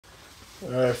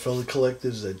Alright, fellow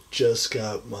collectors, I just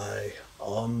got my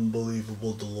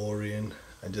unbelievable Delorean.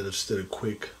 I just did a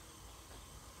quick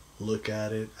look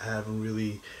at it. I haven't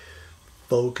really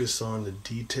focused on the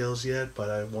details yet, but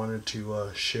I wanted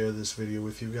to share this video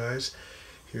with you guys.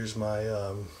 Here's my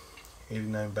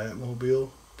 89 Batmobile.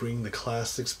 Bring the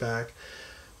classics back.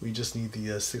 We just need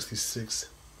the 66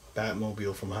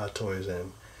 Batmobile from Hot Toys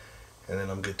and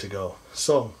then I'm good to go.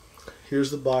 So,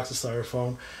 here's the box of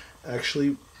styrofoam.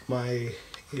 Actually, my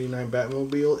 89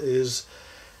 Batmobile is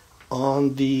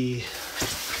on the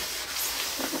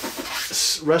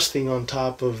resting on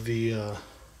top of the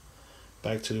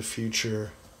Back to the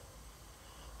Future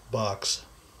box,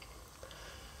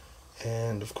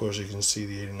 and of course you can see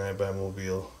the 89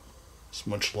 Batmobile is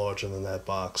much larger than that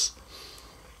box.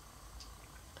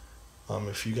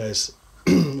 If you guys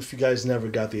if you guys never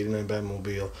got the 89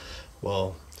 Batmobile,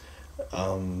 well,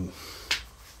 to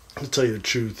tell you the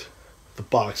truth, the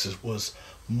box was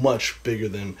much bigger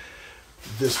than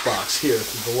this box here,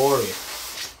 the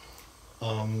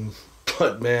DeLorean.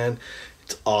 But man,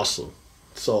 it's awesome.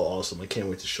 It's so awesome. I can't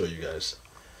wait to show you guys.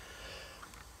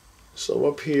 So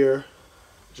up here,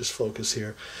 just focus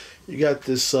here. You got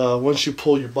this, once you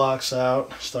pull your box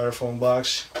out, styrofoam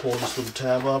box, pull this little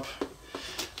tab up.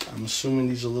 I'm assuming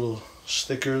these are little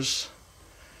stickers.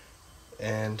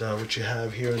 And what you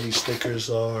have here, these stickers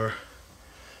are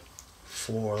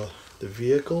for the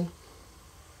vehicle,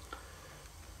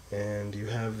 and you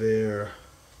have there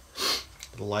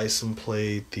the license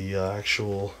plate, the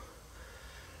actual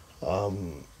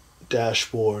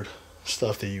dashboard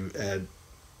stuff that you add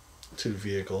to the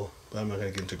vehicle, but I'm not going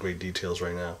to get into great details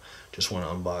right now. Just want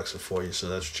to unbox it for you. So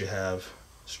that's what you have.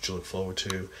 That's what you look forward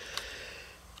to.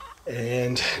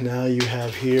 And now you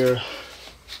have here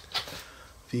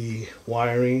the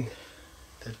wiring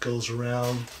that goes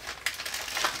around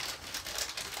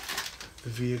the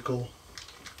vehicle,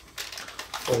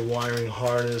 or wiring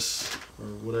harness, or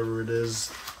whatever it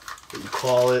is that you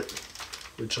call it,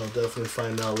 which I'll definitely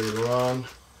find out later on.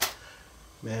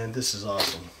 Man, this is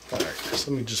awesome. Alright, so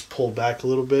let me just pull back a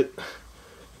little bit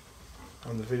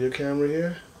on the video camera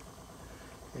here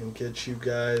and get you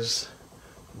guys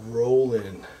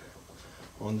rolling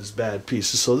on this bad piece.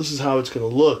 So this is how it's going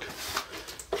to look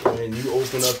when you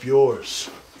open up yours.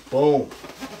 Boom.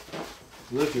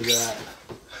 Look at that.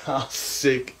 How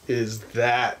sick is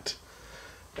that?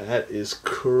 That is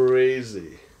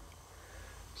crazy.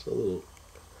 So a little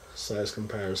size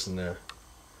comparison there.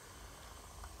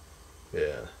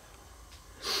 Yeah.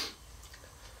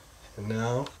 And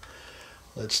now,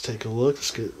 let's take a look. Let's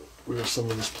get rid of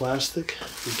some of this plastic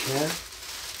if we can.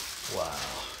 Wow.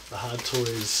 The Hot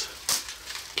Toys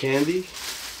candy.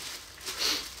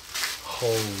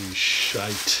 Holy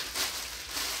shite.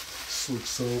 This looks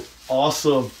so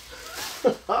awesome.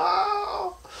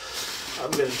 I'm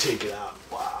gonna take it out.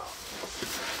 Wow.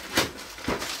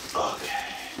 Okay.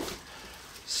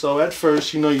 So at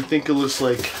first, you think it looks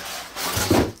like,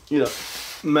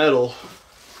 metal.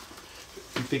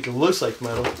 You think it looks like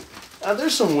metal.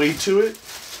 There's some weight to it,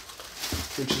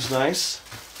 which is nice.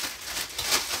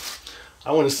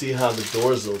 I want to see how the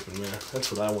doors open, man. That's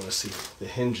what I want to see. The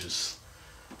hinges.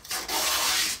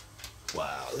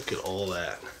 Wow, look at all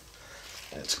that.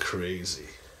 That's crazy.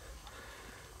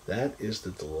 That is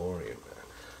the DeLorean, man.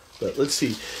 But let's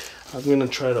see. I'm going to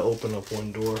try to open up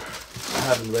one door. I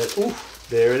haven't read. Ooh,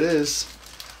 there it is.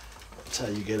 That's how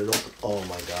you get it open. Oh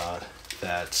my god.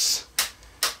 That's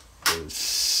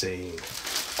insane.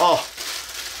 Oh.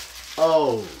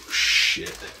 Oh,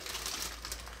 shit.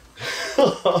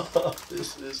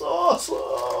 This is awesome.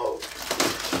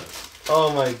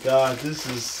 Oh my god. This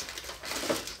is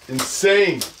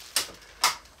insane.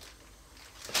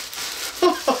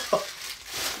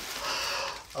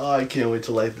 Oh, I can't wait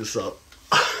to light this up.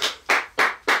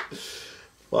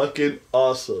 Fucking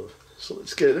awesome. So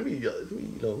let's get let me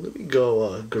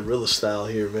go gorilla style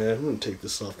here, man. I'm gonna take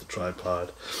this off the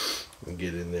tripod and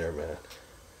get in there, man,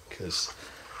 because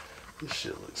this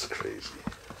shit looks crazy.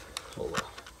 Hold on.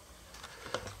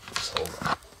 Just hold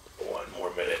on. One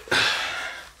more minute.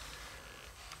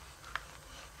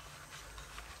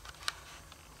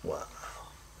 Wow.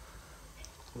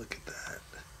 Look at that.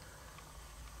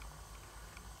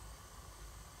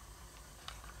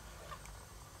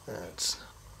 That's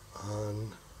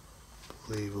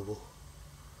unbelievable.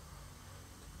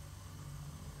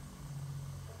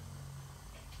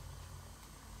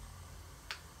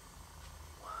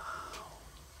 Wow.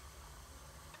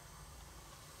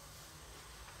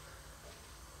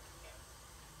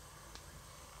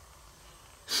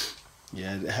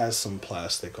 Yeah, it has some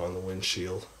plastic on the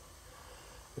windshield,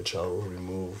 which I will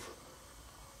remove.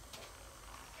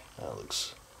 That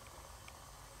looks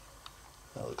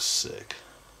That looks sick.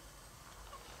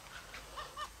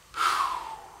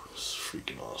 It's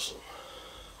freaking awesome.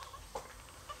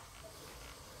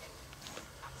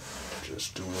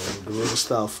 Just doing a gorilla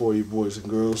style for you boys and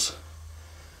girls.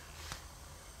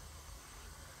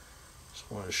 Just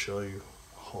want to show you.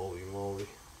 Holy moly.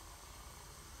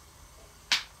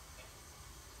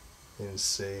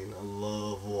 Insane. I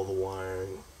love all the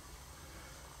wiring.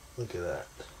 Look at that.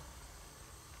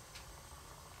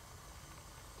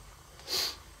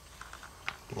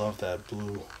 Love that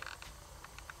blue.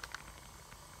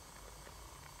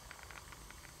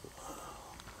 Wow.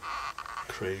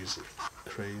 Crazy.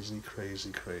 Crazy,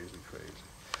 crazy, crazy, crazy.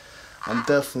 I'm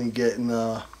definitely getting,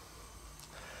 I'm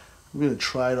going to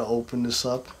try to open this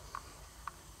up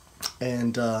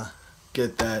and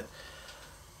get that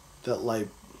light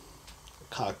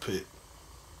cockpit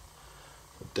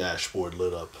dashboard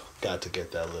lit up. Got to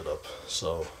get that lit up.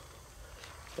 So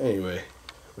anyway,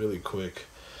 really quick,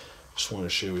 just want to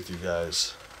share with you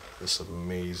guys this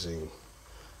amazing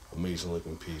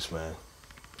looking piece, man.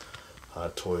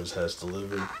 Hot Toys has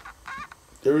delivered.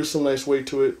 There is some nice weight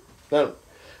to it. Not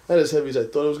as heavy as I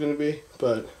thought it was gonna be,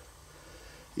 but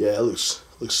yeah, it looks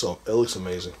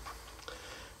amazing.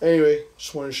 Anyway,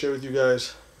 just wanted to share with you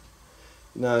guys.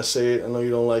 You know how I say it. I know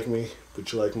you don't like me,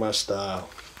 but you like my style.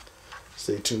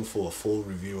 Stay tuned for a full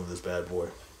review of this bad boy.